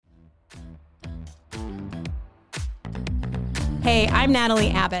Hey, I'm Natalie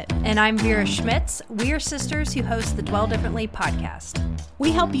Abbott. And I'm Vera Schmitz. We are sisters who host the Dwell Differently podcast.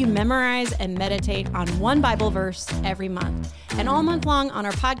 We help you memorize and meditate on one Bible verse every month. And all month long on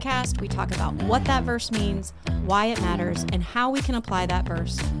our podcast, we talk about what that verse means, why it matters, and how we can apply that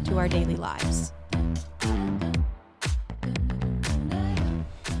verse to our daily lives.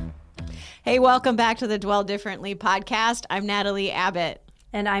 Hey, welcome back to the Dwell Differently podcast. I'm Natalie Abbott.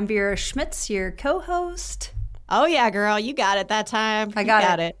 And I'm Vera Schmitz, your co-host. Oh, yeah, girl. You got it that time. I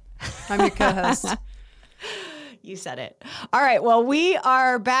got it. I'm your co-host. You said it. All right. Well, we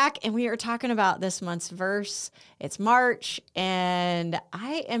are back and we are talking about this month's verse. It's March, and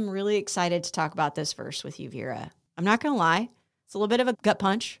I am really excited to talk about this verse with you, Vera. I'm not going to lie. It's a little bit of a gut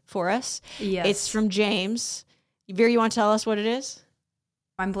punch for us. Yes. It's from James. Vera, you want to tell us what it is?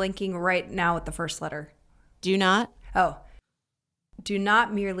 I'm blinking right now at the first letter. Do not. Oh. Do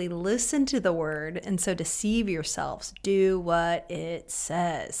not merely listen to the word and so deceive yourselves. Do what it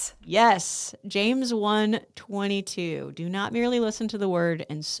says. Yes. James 1:22. Do not merely listen to the word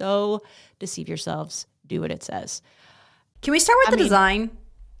and so deceive yourselves. Do what it says. Can we start with the design?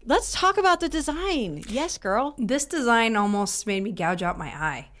 Let's talk about the design. Yes, girl. This design almost made me gouge out my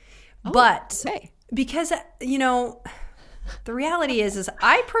eye. Oh, but okay. Because, the reality is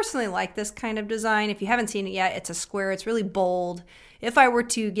I personally like this kind of design. If you haven't seen it yet, it's a square. It's really bold. If I were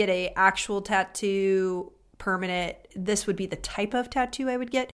to get a actual tattoo permanent, this would be the type of tattoo I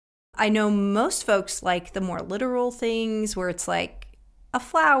would get. I know most folks like the more literal things where it's like a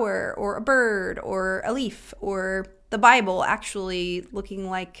flower or a bird or a leaf or the Bible actually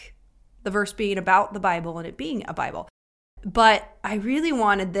looking like the verse being about the Bible and it being a Bible. But I really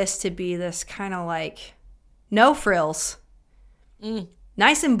wanted this to be this kind of like no frills.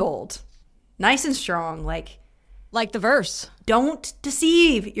 Nice and bold, nice and strong, like the verse. Don't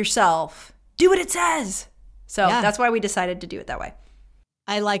deceive yourself. Do what it says. So That's why we decided to do it that way.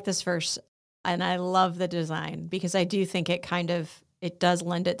 I like this verse, and I love the design because I do think it does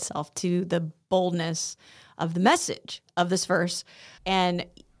lend itself to the boldness of the message of this verse. And,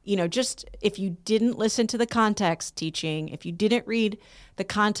 just if you didn't listen to the context teaching, if you didn't read the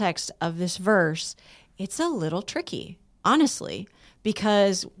context of this verse, it's a little tricky. Honestly,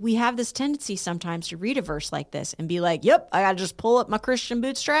 because we have this tendency sometimes to read a verse like this and be like, yep, I got to just pull up my Christian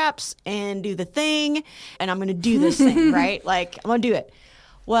bootstraps and do the thing, and I'm going to do this thing, right? Like, I'm going to do it.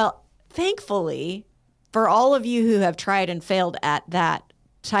 Well, thankfully, for all of you who have tried and failed at that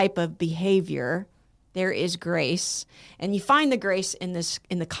type of behavior, there is grace, and you find the grace in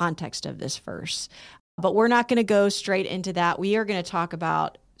the context of this verse. But we're not going to go straight into that. We are going to talk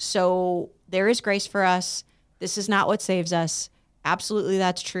about, so there is grace for us. This is not what saves us. Absolutely,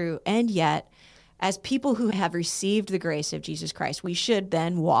 that's true. And yet, as people who have received the grace of Jesus Christ, we should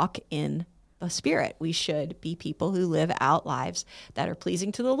then walk in the Spirit. We should be people who live out lives that are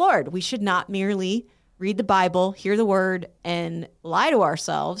pleasing to the Lord. We should not merely read the Bible, hear the word, and lie to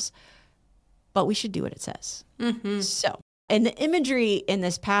ourselves, but we should do what it says. Mm-hmm. So, and the imagery in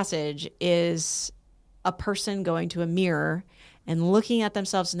this passage is a person going to a mirror and looking at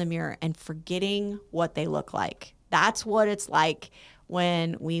themselves in the mirror and forgetting what they look like. That's what it's like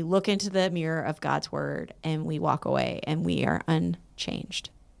when we look into the mirror of God's word and we walk away and we are unchanged.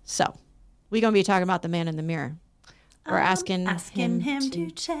 So we're going to be talking about the man in the mirror. We're asking him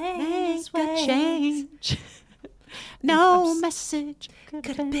to change his ways. Change. No message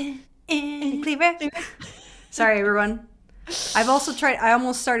could have been any clearer. Sorry, everyone. I've also tried, I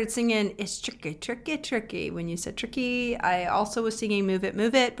almost started singing, it's tricky, tricky, tricky. When you said tricky, I also was singing Move It,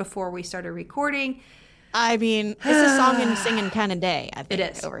 Move It before we started recording. I mean, it's a song and singing kind of day, I think,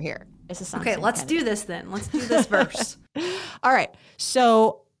 it is. Over here. It's a song. Okay, let's do this then. Let's do this verse. All right.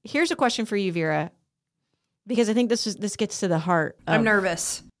 So here's a question for you, Vera, because I think this gets to the heart I'm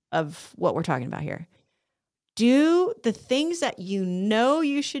nervous of what we're talking about here. Do the things that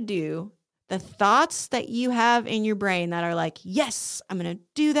you should do, the thoughts that you have in your brain that are like, yes, I'm going to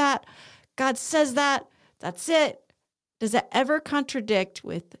do that. God says that. That's it. Does that ever contradict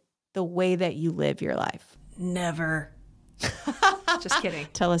with the way that you live your life? Never. Just kidding.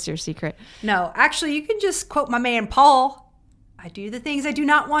 Tell us your secret. No, actually, you can just quote my man, Paul. I do the things I do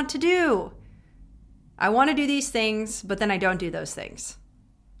not want to do. I want to do these things, but then I don't do those things.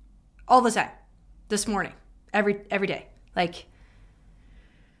 All the time. This morning. Every day. Like,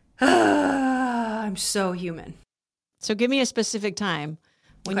 I'm so human. So give me a specific time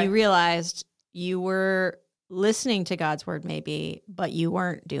when you realized you were listening to God's word maybe, but you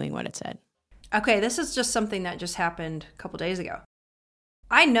weren't doing what it said. Okay, this is just something that just happened a couple days ago.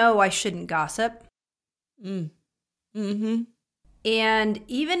 I know I shouldn't gossip. Mm-hmm. And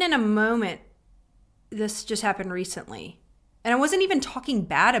even in a moment, this just happened recently. And I wasn't even talking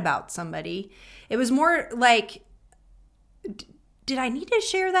bad about somebody. It was more like, did I need to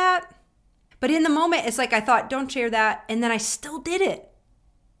share that? But in the moment, it's like I thought, don't share that. And then I still did it.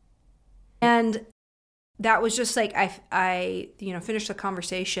 And that was just like, I finished the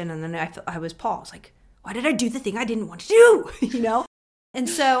conversation, and then I was paused. Like, why did I do the thing I didn't want to do? And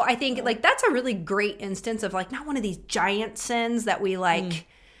so I think like that's a really great instance of like not one of these giant sins that we like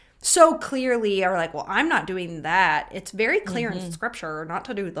so clearly are like, well, I'm not doing that. It's very clear in scripture not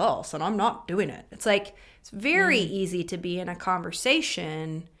to do this, and I'm not doing it. It's like, it's very easy to be in a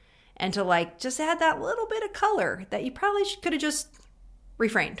conversation and to like just add that little bit of color that you probably could have just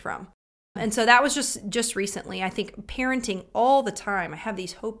refrained from. And so that was just recently. I think parenting all the time, I have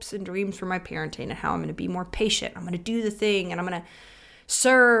these hopes and dreams for my parenting and how I'm going to be more patient. I'm going to do the thing, and I'm going to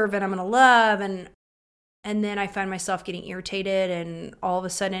serve, and I'm going to love. And then I find myself getting irritated, and all of a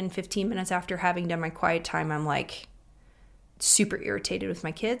sudden, 15 minutes after having done my quiet time, I'm like super irritated with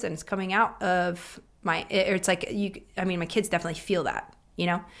my kids, and it's coming out of it's like, my kids definitely feel that,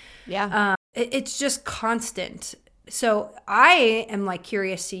 Yeah. It's just constant. So I am like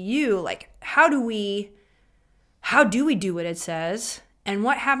curious to you, like, how do we do what it says? And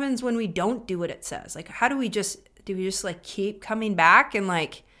what happens when we don't do what it says? Like, do we just like keep coming back and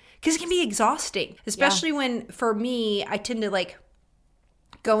like, because it can be exhausting, especially when, for me, I tend to like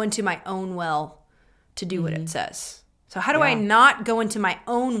go into my own well to do what it says. So how do I not go into my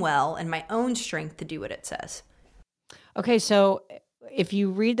own well and my own strength to do what it says? Okay, so if you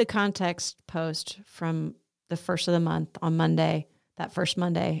read the context post from the first of the month on Monday, that first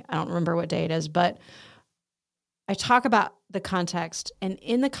Monday, I don't remember what day it is, but I talk about the context. And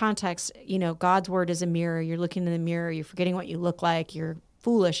in the context, God's word is a mirror. You're looking in the mirror. You're forgetting what you look like. You're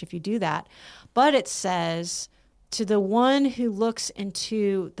foolish if you do that. But it says, to the one who looks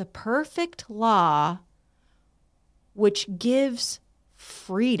into the perfect law, which gives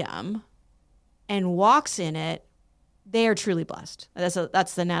freedom and walks in it, they are truly blessed.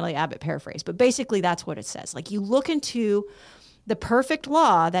 That's the Natalie Abbott paraphrase. But basically, that's what it says. Like, you look into the perfect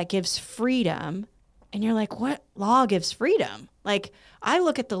law that gives freedom, and you're like, what law gives freedom? Like, I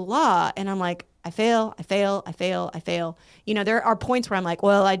look at the law, and I'm like, I fail. There are points where I'm like,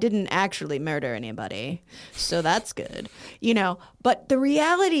 well, I didn't actually murder anybody, so that's good. But the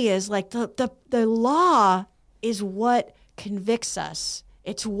reality is, like, the law is what convicts us.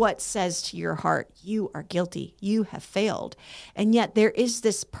 It's what says to your heart, you are guilty, you have failed. And yet there is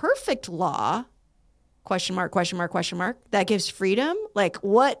this perfect law, question mark, that gives freedom. Like,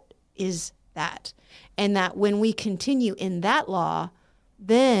 what is that? And that when we continue in that law,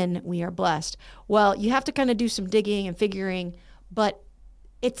 then we are blessed. Well, you have to kind of do some digging and figuring, but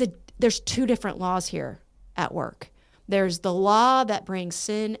there's two different laws here at work. There's the law that brings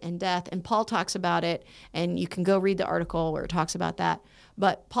sin and death, and Paul talks about it, and you can go read the article where it talks about that.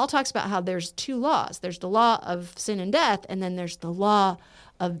 But Paul talks about how there's two laws. There's the law of sin and death, and then there's the law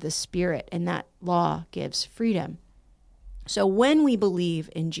of the Spirit, and that law gives freedom. So when we believe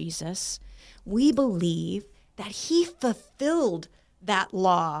in Jesus, we believe that he fulfilled that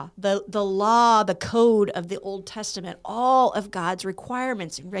law, the law, the code of the Old Testament, all of God's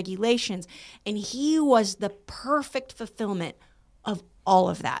requirements and regulations, and he was the perfect fulfillment of all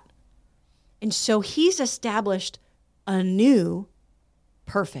of that. And so he's established a new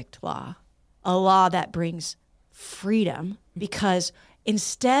perfect law, a law that brings freedom, because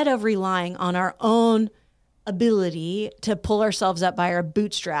instead of relying on our own ability to pull ourselves up by our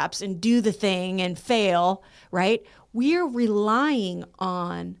bootstraps and do the thing and fail, right? We're relying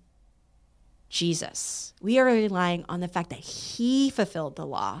on Jesus. We are relying on the fact that he fulfilled the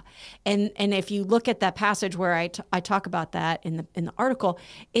law. And if you look at that passage where I talk about that in the article,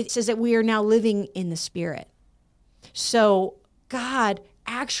 it says that we are now living in the Spirit. So God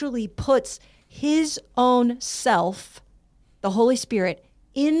actually puts his own self, the Holy Spirit,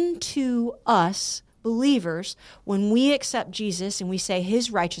 into us believers when we accept Jesus and we say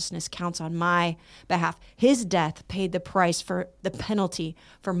his righteousness counts on my behalf. His death paid the price for the penalty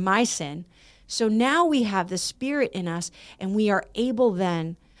for my sin. So now we have the Spirit in us, and we are able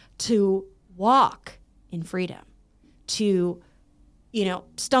then to walk in freedom, to,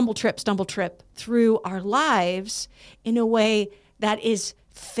 stumble trip through our lives in a way that is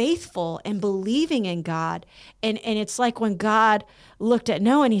faithful and believing in God. And it's like when God looked at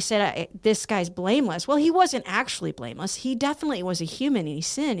Noah and he said, this guy's blameless. Well, he wasn't actually blameless. He definitely was a human, and he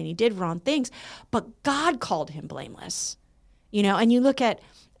sinned and he did wrong things, but God called him blameless. And you look at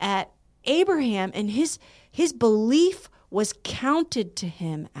Abraham, and his belief was counted to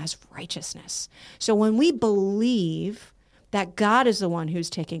him as righteousness. So when we believe that God is the one who's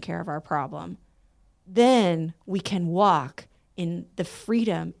taking care of our problem, then we can walk in the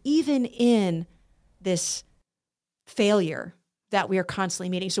freedom, even in this failure that we are constantly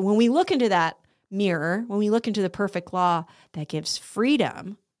meeting. So when we look into that mirror, when we look into the perfect law that gives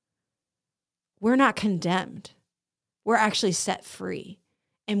freedom, we're not condemned. We're actually set free.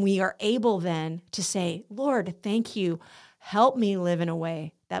 And we are able then to say, Lord, thank you. Help me live in a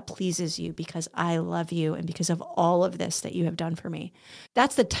way that pleases you because I love you and because of all of this that you have done for me.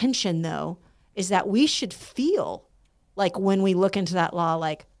 That's the tension, though, is that we should feel like when we look into that law,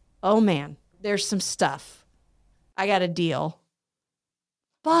 like, oh man, there's some stuff. I got a deal.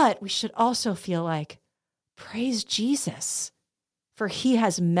 But we should also feel like, praise Jesus, for he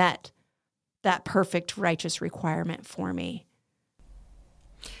has met that perfect righteous requirement for me.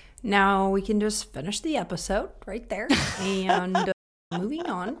 Now we can just finish the episode right there and moving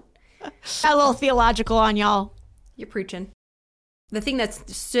on. Got a little theological on y'all. You're preaching. The thing that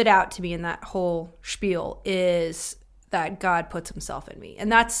stood out to me in that whole spiel is that God puts himself in me.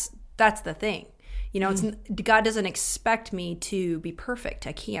 And that's the thing. You know, God doesn't expect me to be perfect.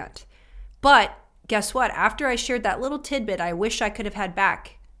 I can't. But guess what? After I shared that little tidbit I wish I could have had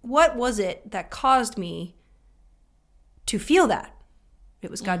back, what was it that caused me to feel that? It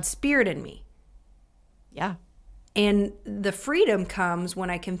was God's Spirit in me. Yeah. And the freedom comes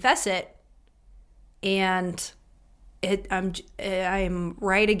when I confess it and I'm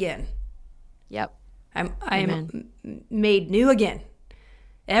right again. Yep. I'm made new again.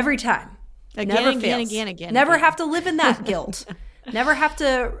 Every time. Again. Never have to live in that guilt. Never have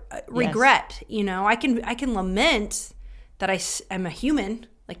to regret. Yes. You know, I can lament that I'm a human.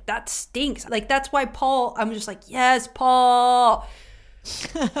 Like, that stinks. Like, that's why I'm just like, yes, Paul.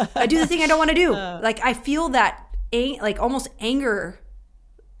 I do the thing I don't want to do. Like, I feel that like almost anger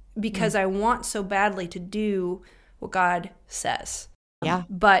because I want so badly to do what God says. Yeah.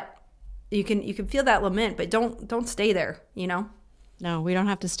 But you can feel that lament, but don't stay there, you know? No, we don't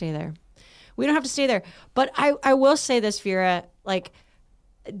have to stay there. We don't have to stay there. But I will say this, Vera, like,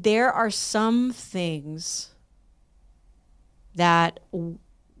 there are some things that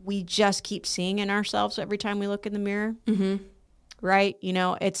we just keep seeing in ourselves every time we look in the mirror. Mm-hmm. Right? You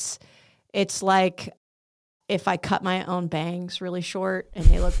know, it's like if I cut my own bangs really short and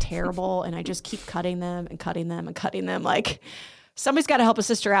they look terrible and I just keep cutting them and cutting them and cutting them, like, somebody's got to help a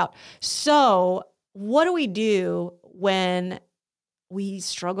sister out. So what do we do when we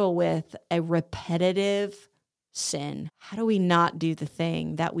struggle with a repetitive sin? How do we not do the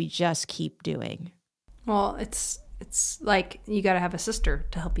thing that we just keep doing? Well, it's like you got to have a sister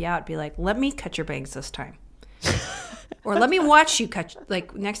to help you out. Be like, let me cut your bangs this time. Or let me watch you cut,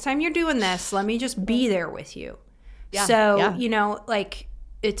 like, next time you're doing this, let me just be there with you. Yeah, so, you know, like,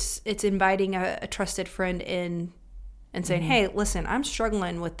 it's inviting a trusted friend in and saying, hey, listen, I'm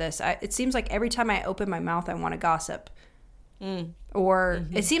struggling with this. It seems like every time I open my mouth, I want to gossip. Or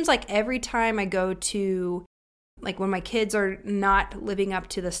it seems like every time I go to, like, when my kids are not living up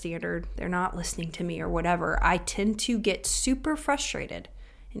to the standard, they're not listening to me or whatever, I tend to get super frustrated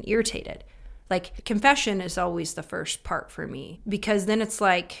and irritated. Like, confession is always the first part for me because then it's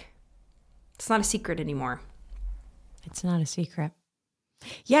like, it's not a secret anymore. It's not a secret.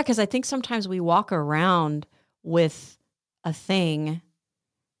 Yeah, because I think sometimes we walk around with a thing,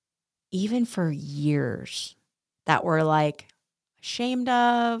 even for years, that we're like ashamed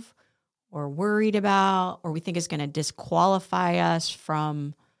of or worried about, or we think is going to disqualify us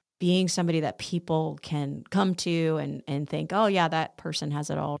from being somebody that people can come to and think, oh yeah, that person has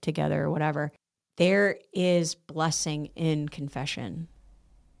it all together or whatever. There is blessing in confession.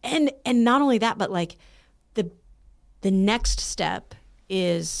 And not only that, but like the next step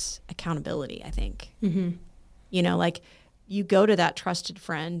is accountability, I think. Mm-hmm. You know, like, you go to that trusted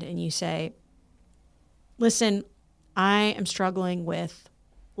friend and you say, listen, I am struggling with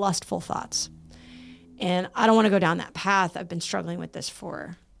lustful thoughts. And I don't want to go down that path. I've been struggling with this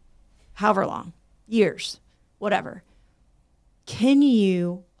for however long, years, whatever. Can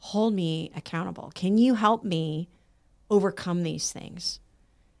you hold me accountable? Can you help me overcome these things?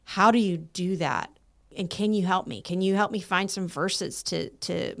 How do you do that? And can you help me? Can you help me find some verses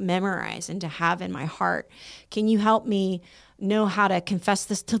to memorize and to have in my heart? Can you help me know how to confess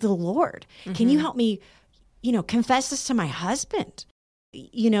this to the Lord? Mm-hmm. Can you help me, you know, confess this to my husband?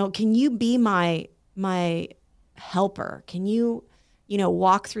 You know, can you be my helper? Can you, you know,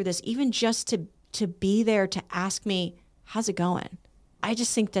 walk through this, even just to be there to ask me, how's it going? I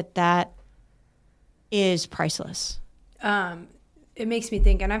just think that is priceless. It makes me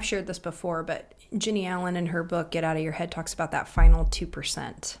think, and I've shared this before, but Jenny Allen in her book, Get Out of Your Head, talks about that final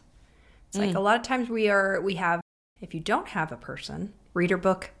 2%. It's like a lot of times we have, if you don't have a person, read her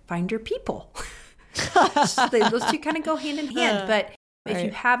book, find your people. Those two kind of go hand in hand. But if right.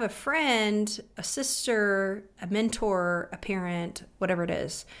 you have a friend, a sister, a mentor, a parent, whatever it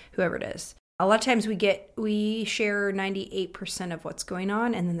is, whoever it is, a lot of times we share 98% of what's going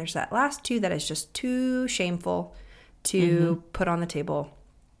on. And then there's that last 2 that is just too shameful to put on the table.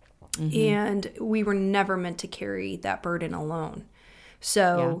 And we were never meant to carry that burden alone.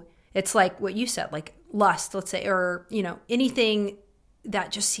 So it's like what you said, like lust, let's say, or, anything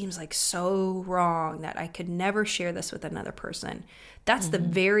that just seems like so wrong that I could never share this with another person. That's the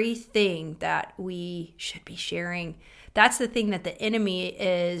very thing that we should be sharing. That's the thing that the enemy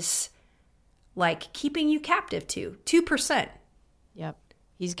is like keeping you captive to. 2%. Yep.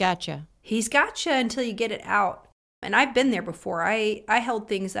 He's got you. He's got you until you get it out. And I've been there before. I held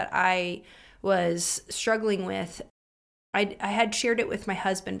things that I was struggling with. I had shared it with my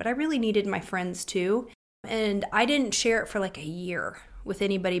husband, but I really needed my friends too. And I didn't share it for like a year with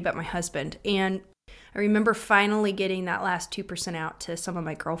anybody but my husband. And I remember finally getting that last 2% out to some of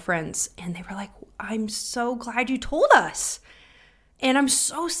my girlfriends. And they were like, I'm so glad you told us. And I'm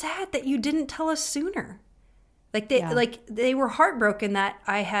so sad that you didn't tell us sooner. Like they were heartbroken that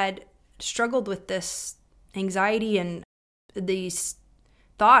I had struggled with this anxiety and these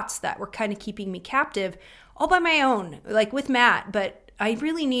thoughts that were kind of keeping me captive all by my own, like with Matt, but I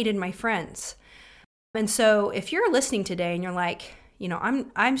really needed my friends. And so if you're listening today and you're like,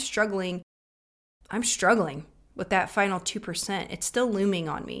 I'm struggling with that final 2%, it's still looming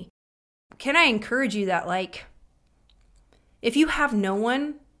on me. Can I encourage you that, like, if you have no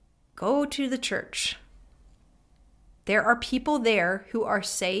one, go to the church. There are people there who are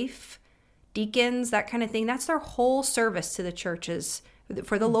safe, deacons, that kind of thing. That's their whole service to the churches,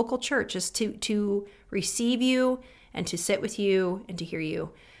 for the local church, is to receive you and to sit with you and to hear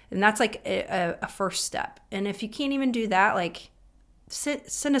you. And that's like a first step. And if you can't even do that, like,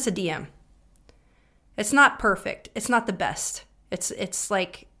 send us a DM. It's not perfect. It's not the best. It's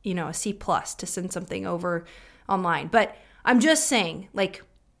like, a C+ to send something over online. But I'm just saying, like,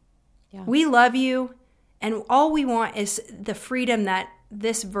 we love you. And all we want is the freedom that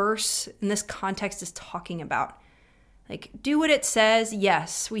this verse in this context is talking about. Like, do what it says.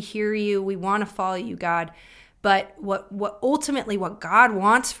 Yes, we hear you. We want to follow you, God. But what ultimately what God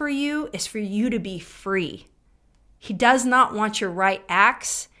wants for you is for you to be free. He does not want your right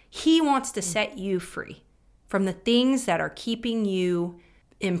acts. He wants to set you free from the things that are keeping you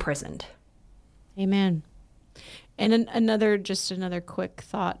imprisoned. Amen. And another quick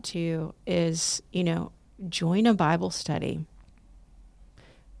thought too is, join a Bible study.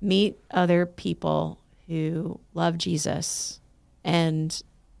 Meet other people who love Jesus and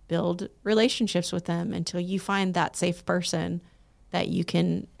build relationships with them until you find that safe person that you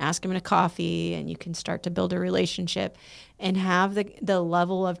can ask them to coffee and you can start to build a relationship and have the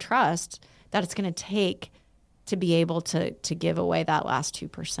level of trust that it's going to take to be able to give away that last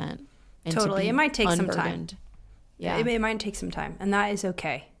 2%. Totally. It might take some time. Yeah. It might take some time, and that is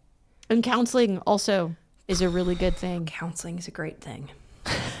okay. And counseling also is a really good thing. Counseling is a great thing.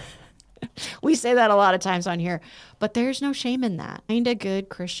 We say that a lot of times on here, but there's no shame in that. Find a good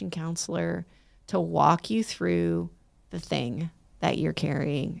Christian counselor to walk you through the thing that you're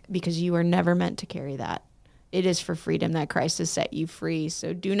carrying, because you are never meant to carry that. It is for freedom that Christ has set you free.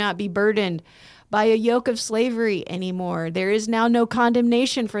 So do not be burdened by a yoke of slavery anymore. There is now no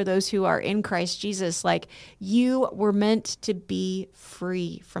condemnation for those who are in Christ Jesus. Like, you were meant to be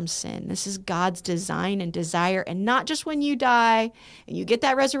free from sin. This is God's design and desire. And not just when you die and you get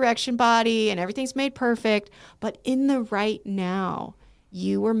that resurrection body and everything's made perfect, but in the right now,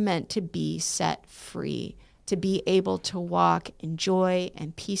 you were meant to be set free, to be able to walk in joy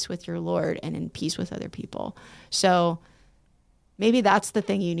and peace with your Lord and in peace with other people. So maybe that's the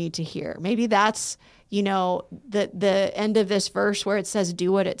thing you need to hear. Maybe that's, the end of this verse where it says,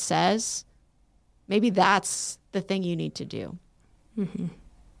 do what it says. Maybe that's the thing you need to do. Mm-hmm.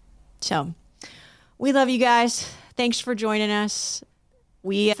 So we love you guys. Thanks for joining us.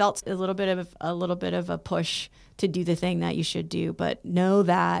 We felt a little bit of a push to do the thing that you should do, but know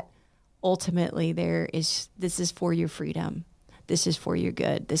that ultimately this is for your freedom. This is for your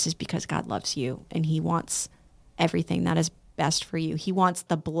good. This is because God loves you and he wants everything that is best for you. He wants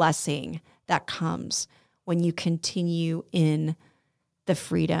the blessing that comes when you continue in the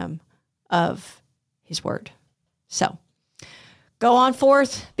freedom of his word. So go on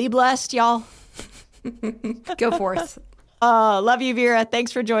forth. Be blessed, y'all. Go forth. Love you, Vera.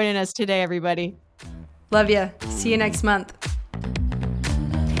 Thanks for joining us today, everybody. Love you. See you next month.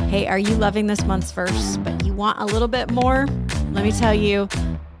 Hey, are you loving this month's verse, but you want a little bit more? Let me tell you,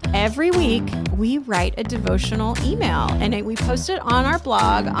 every week we write a devotional email, and we post it on our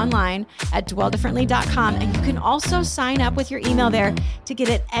blog online at dwelldifferently.com. And you can also sign up with your email there to get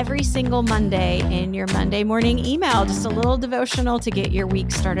it every single Monday in your Monday morning email, just a little devotional to get your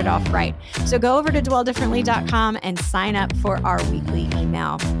week started off right. So go over to dwelldifferently.com and sign up for our weekly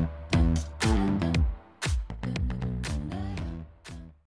email.